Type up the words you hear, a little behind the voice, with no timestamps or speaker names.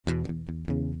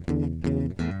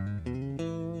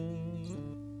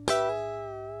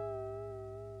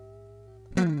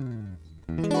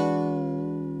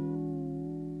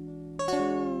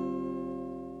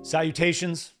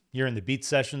Salutations, you're in the Beat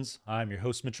Sessions. I'm your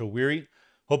host, Mitchell Weary.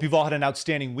 Hope you've all had an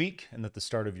outstanding week and that the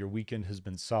start of your weekend has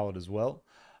been solid as well.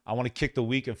 I want to kick the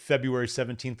week of February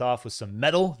 17th off with some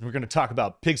metal. We're going to talk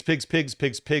about Pigs in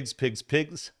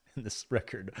this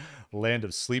record, Land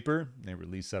of Sleeper. They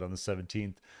released that on the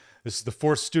 17th. This is the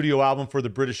fourth studio album for the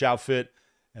British outfit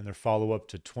and their follow-up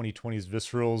to 2020's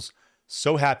Viscerals.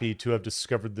 So happy to have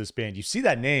discovered this band. You see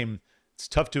that name, it's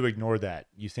tough to ignore that.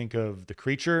 You think of the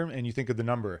creature and you think of the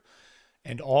number.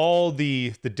 And all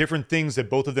the different things that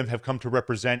both of them have come to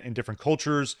represent in different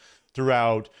cultures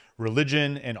throughout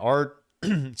religion and art.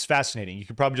 It's fascinating. You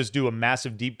could probably just do a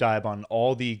massive deep dive on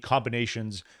all the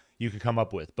combinations you could come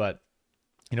up with. But,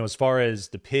 you know, as far as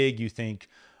the pig, you think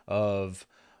of,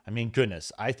 I mean,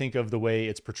 goodness, I think of the way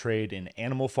it's portrayed in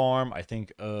Animal Farm. I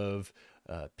think of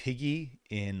Piggy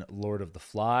in Lord of the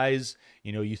Flies.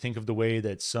 You know, you think of the way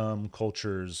that some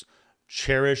cultures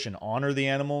cherish and honor the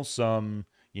animal. Some,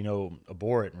 you know,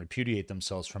 abhor it and repudiate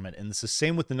themselves from it. And it's the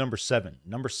same with the number 7.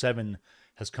 Number 7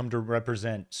 has come to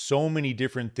represent so many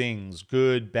different things,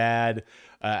 good, bad.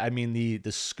 I mean,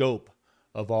 the scope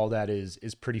of all that is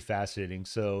pretty fascinating.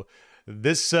 So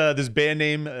this band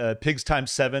name, Pigs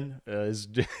times 7,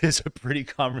 is a pretty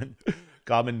common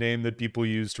name that people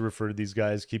use to refer to these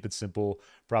guys. Keep it simple.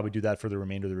 Probably do that for the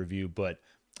remainder of the review. But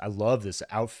I love this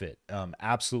outfit.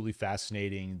 Absolutely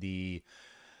fascinating. The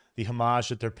homage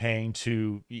that they're paying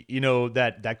to, you know,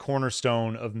 that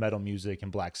cornerstone of metal music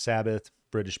and Black Sabbath,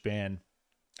 British band.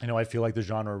 I know I feel like the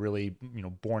genre really, you know,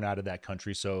 born out of that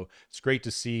country. So it's great to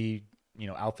see, you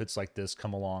know, outfits like this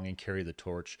come along and carry the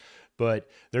torch. But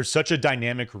there's such a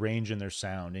dynamic range in their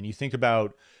sound. And you think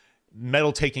about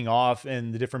metal taking off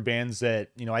and the different bands that,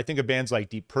 you know, I think of bands like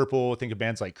Deep Purple, I think of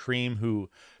bands like Cream, who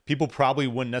people probably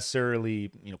wouldn't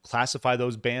necessarily, you know, classify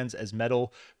those bands as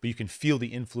metal, but you can feel the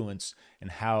influence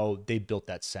and how they built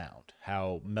that sound,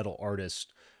 how metal artists,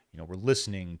 you know, we're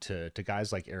listening to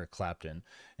guys like Eric Clapton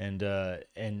and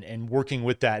working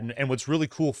with that. And what's really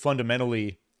cool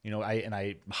fundamentally, you know,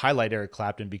 I highlight Eric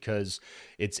Clapton because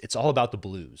it's all about the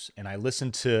blues. And I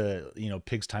listened to, you know,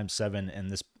 Pigs times 7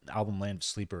 and this album Land of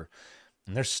Sleeper,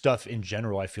 and their stuff in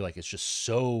general, I feel like it's just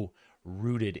so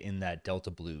rooted in that Delta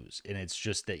blues. And it's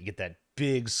just that you get that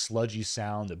big sludgy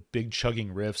sound, the big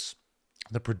chugging riffs.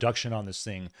 The production on this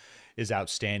thing is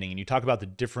outstanding. And you talk about the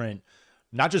different,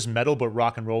 not just metal, but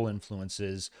rock and roll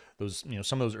influences, those, you know,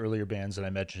 some of those earlier bands that I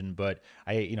mentioned, but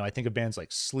I think of bands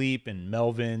like Sleep and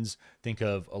Melvins, think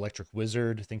of Electric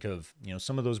Wizard, think of, you know,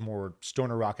 some of those more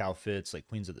stoner rock outfits like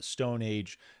Queens of the Stone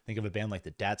Age, think of a band like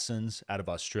the Datsuns out of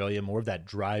Australia, more of that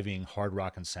driving hard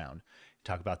rock and sound.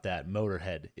 Talk about that.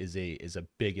 Motorhead is a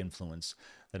big influence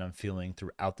that I'm feeling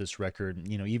throughout this record.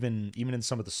 You know, even in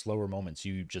some of the slower moments,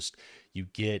 you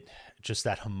get just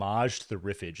that homage to the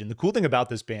riffage. And the cool thing about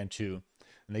this band too,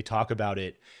 and they talk about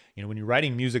it, you know, when you're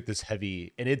writing music this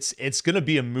heavy, and it's going to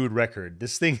be a mood record.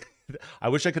 This thing, I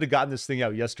wish I could have gotten this thing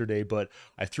out yesterday, but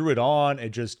I threw it on.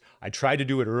 I tried to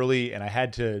do it early, and I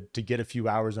had to get a few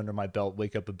hours under my belt,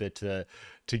 wake up a bit to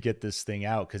get this thing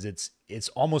out, because it's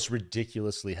almost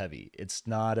ridiculously heavy. It's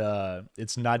not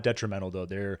detrimental though.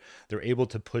 They're able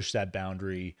to push that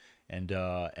boundary and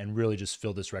really just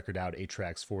fill this record out. 8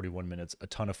 tracks, 41 minutes, a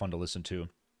ton of fun to listen to.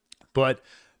 But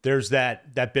there's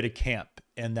that bit of camp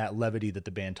and that levity that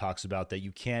the band talks about, that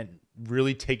you can't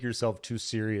really take yourself too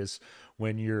serious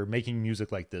when you're making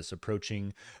music like this,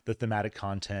 approaching the thematic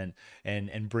content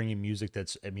and bringing music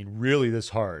that's, I mean, really this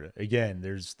hard. Again,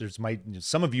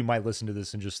 some of you might listen to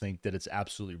this and just think that it's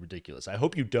absolutely ridiculous. I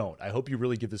hope you don't. I hope you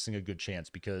really give this thing a good chance,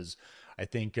 because I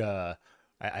think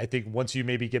once you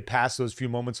maybe get past those few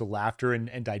moments of laughter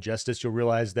and digest this, you'll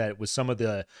realize that with some of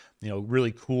the, you know,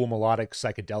 really cool melodic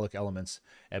psychedelic elements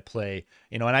at play,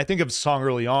 you know, and I think of a song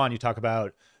early on, you talk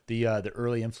about the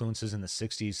early influences in the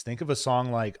 60s. Think of a song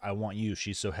like I Want You,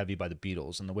 She's So Heavy by the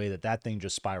Beatles, and the way that thing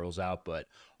just spirals out, but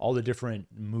all the different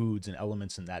moods and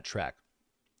elements in that track.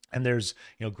 And there's,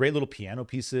 you know, great little piano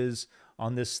pieces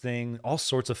on this thing, all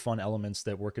sorts of fun elements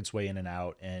that work its way in and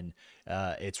out. And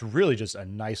it's really just a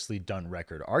nicely done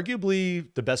record.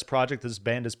 Arguably the best project this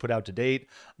band has put out to date.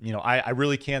 You know, I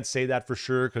really can't say that for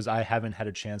sure, because I haven't had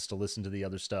a chance to listen to the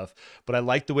other stuff. But I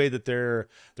like the way that their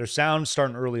sound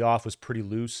starting early off was pretty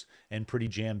loose and pretty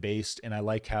jam-based. And I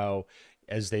like how,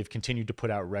 as they've continued to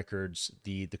put out records,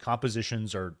 the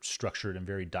compositions are structured and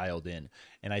very dialed in.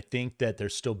 And I think that they're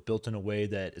still built in a way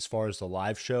that, as far as the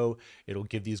live show, it'll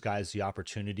give these guys the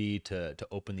opportunity to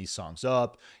open these songs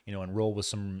up, and roll with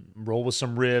some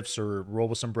riffs or roll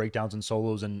with some breakdowns and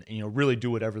solos, and really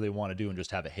do whatever they want to do and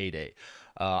just have a heyday.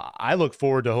 I look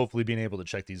forward to hopefully being able to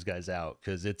check these guys out,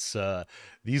 because it's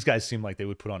these guys seem like they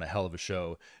would put on a hell of a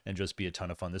show and just be a ton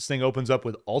of fun. This thing opens up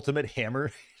with Ultimate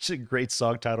Hammer. It's a great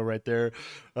song title right there.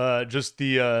 Just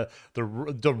the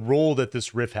roll that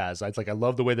this riff has. I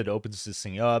love the way that it opens this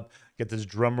thing up. Get this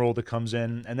drum roll that comes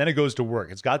in, and then it goes to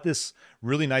work. It's got this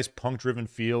really nice punk driven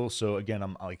feel. So again,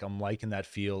 I'm liking that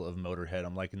feel of Motorhead.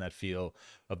 I'm liking that feel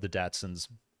of the Datsuns.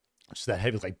 Just that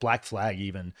heavy, like Black Flag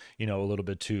even, a little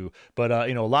bit too. But,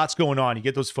 lots going on. You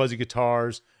get those fuzzy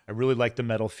guitars. I really like the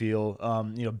metal feel.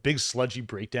 Big sludgy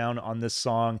breakdown on this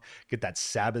song. Get that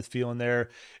Sabbath feel in there.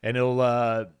 And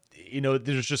it'll,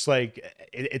 there's just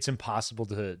it's impossible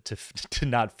to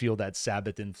not feel that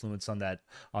Sabbath influence on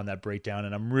that breakdown.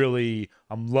 And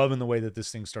I'm loving the way that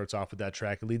this thing starts off with that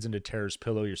track. It leads into Terror's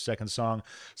Pillow, your second song.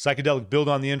 Psychedelic build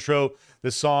on the intro.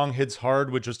 This song hits hard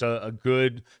with just a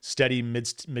good, steady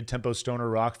mid-tempo stoner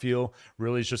rock feel.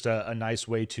 Really, it's just a nice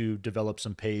way to develop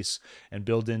some pace and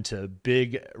build into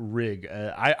Big Rig.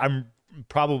 I'm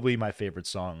probably my favorite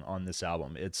song on this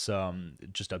album. It's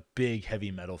just a big heavy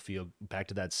metal feel, back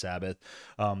to that Sabbath.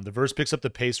 The verse picks up the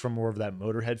pace from more of that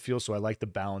Motorhead feel, so I like the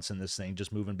balance in this thing,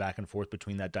 just moving back and forth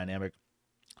between that dynamic.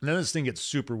 And then this thing gets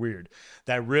super weird.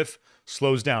 That riff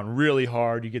slows down really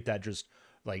hard. You get that just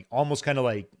almost kind of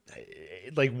like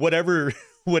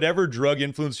whatever drug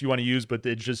influence you want to use, but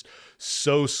it's just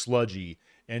so sludgy.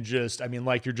 And just,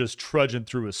 you're just trudging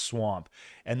through a swamp.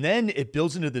 And then it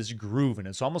builds into this groove, and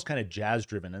it's almost kind of jazz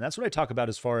driven. And that's what I talk about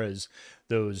as far as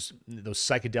those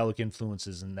psychedelic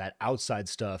influences and that outside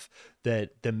stuff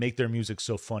that make their music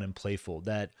so fun and playful.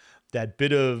 That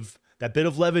bit of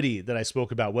levity that I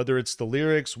spoke about, whether it's the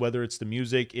lyrics, whether it's the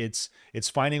music, it's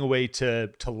finding a way to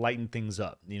lighten things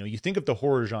up. You think of the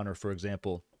horror genre, for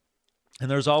example. And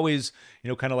there's always,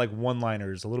 kind of like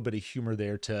one-liners, a little bit of humor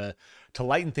there to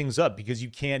lighten things up, because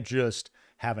you can't just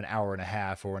have an hour and a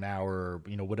half or an hour,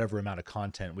 whatever amount of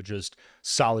content with just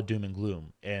solid doom and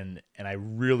gloom. And I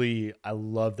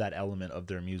love that element of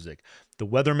their music. The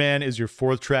Weatherman is your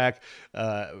fourth track.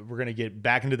 We're going to get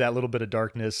back into that little bit of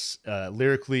darkness,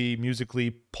 lyrically,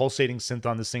 musically, pulsating synth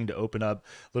on this thing to open up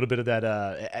a little bit of that.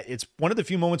 It's one of the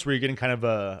few moments where you're getting kind of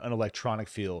an electronic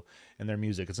feel in their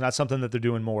music. It's not something that they're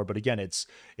doing more, but again, it's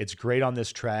great on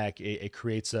this track. It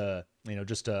creates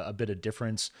just a bit of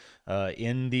difference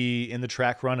in the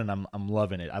track run, and I'm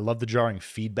loving it. I love the jarring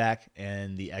feedback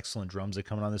and the excellent drums that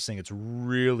come on this thing. It's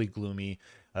really gloomy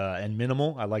and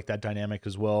minimal. I like that dynamic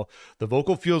as well. The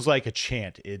vocal feels like a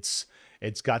chant. It's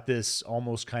got this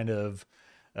almost kind of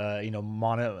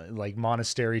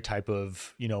monastery type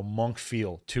of monk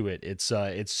feel to it.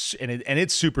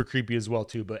 It's super creepy as well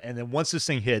too. And then once this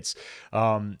thing hits,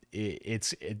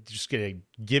 it's just gonna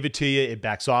give it to you. It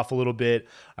backs off a little bit.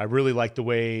 I really like the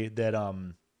way that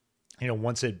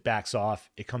once it backs off,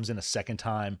 it comes in a second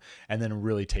time and then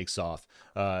really takes off.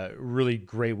 Really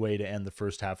great way to end the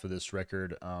first half of this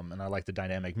record. And I like the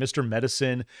dynamic. Mr.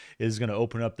 Medicine is going to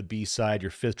open up the B-side. Your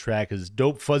fifth track is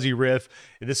dope, fuzzy riff.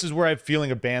 This is where I'm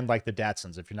feeling a band like the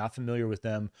Datsuns. If you're not familiar with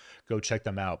them, go check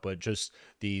them out. But just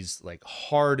these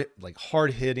hard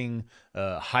hitting,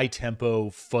 high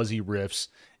tempo, fuzzy riffs,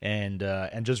 and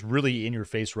just really in your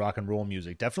face rock and roll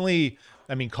music. Definitely,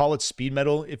 call it speed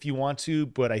metal if you want to,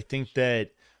 but I think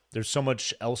that there's so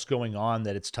much else going on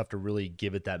that it's tough to really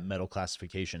give it that metal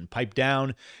classification. Pipe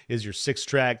Down is your sixth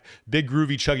track. Big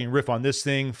groovy chugging riff on this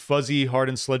thing. Fuzzy, hard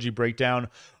and sludgy breakdown.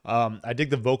 I dig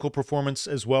the vocal performance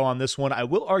as well on this one. I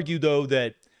will argue though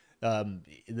that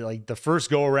the first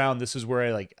go around, this is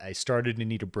where I started to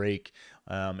need a break.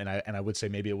 And I would say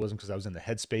maybe it wasn't because I was in the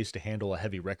headspace to handle a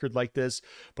heavy record like this,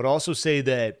 but also say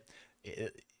that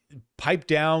Pipe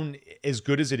Down, as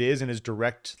good as it is and as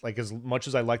direct, as much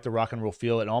as I like the rock and roll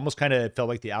feel, it almost kind of felt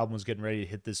like the album was getting ready to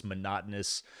hit this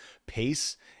monotonous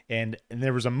pace. And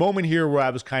there was a moment here where I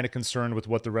was kind of concerned with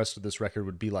what the rest of this record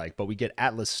would be like, but we get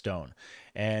Atlas Stone,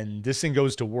 and this thing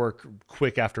goes to work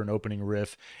quick after an opening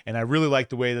riff. And I really like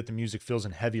the way that the music feels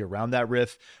and heavy around that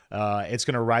riff. It's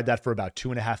going to ride that for about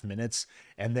 2.5 minutes.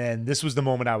 And then this was the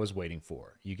moment I was waiting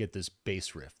for. You get this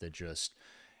bass riff that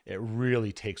it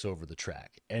really takes over the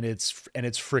track, and it's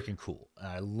freaking cool.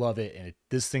 I love it. And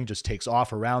this thing just takes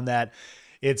off around that.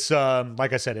 It's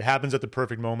like I said, it happens at the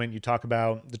perfect moment. You talk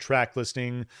about the track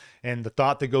listing and the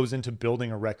thought that goes into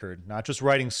building a record, not just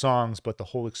writing songs, but the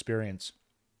whole experience.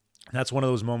 And that's one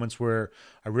of those moments where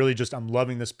I'm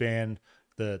loving this band,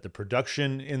 the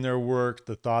production in their work,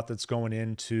 the thought that's going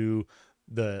into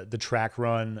the track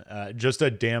run. Just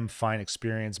a damn fine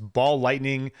experience. Ball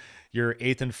Lightning, your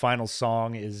eighth and final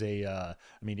song, is I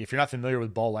mean, if you're not familiar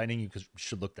with Ball Lightning, you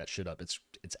should look that shit up. It's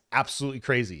absolutely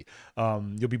crazy.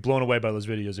 You'll be blown away by those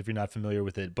videos if you're not familiar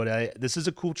with it. But this is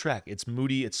a cool track. It's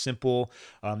moody. It's simple.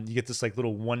 You get this like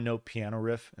little one note piano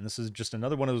riff, and this is just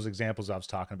another one of those examples I was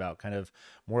talking about, kind of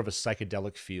more of a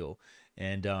psychedelic feel,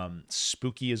 and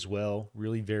spooky as well.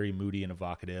 Really very moody and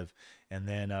evocative. And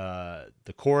then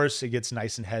the chorus, it gets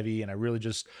nice and heavy, and I really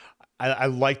just I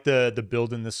like the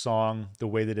build in this song, the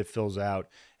way that it fills out,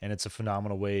 and it's a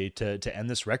phenomenal way to end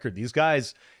this record. These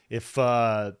guys, if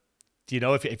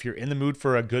if you're in the mood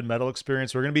for a good metal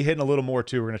experience, we're going to be hitting a little more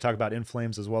too. We're going to talk about In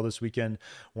Flames as well this weekend.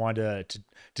 Wanted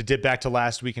to dip back to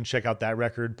last week and check out that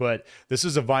record, but this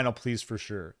is a vinyl please for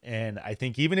sure. And I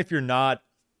think even if you're not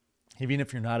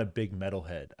a big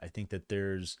metalhead, I think that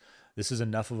this is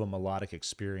enough of a melodic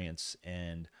experience,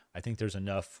 and I think there's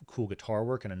enough cool guitar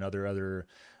work and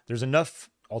there's enough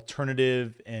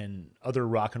alternative and other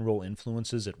rock and roll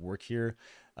influences at work here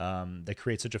that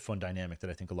create such a fun dynamic that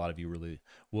I think a lot of you really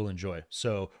will enjoy.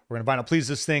 So we're going to vinyl please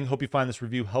this thing. Hope you find this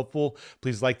review helpful.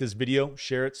 Please like this video,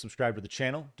 share it, subscribe to the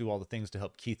channel, do all the things to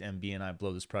help Keith, MB, and I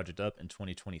blow this project up in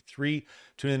 2023.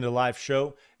 Tune into the live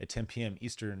show at 10 p.m.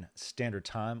 Eastern Standard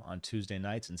Time on Tuesday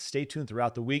nights, and stay tuned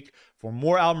throughout the week for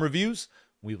more album reviews.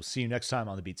 We will see you next time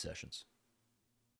on the Beat Sessions.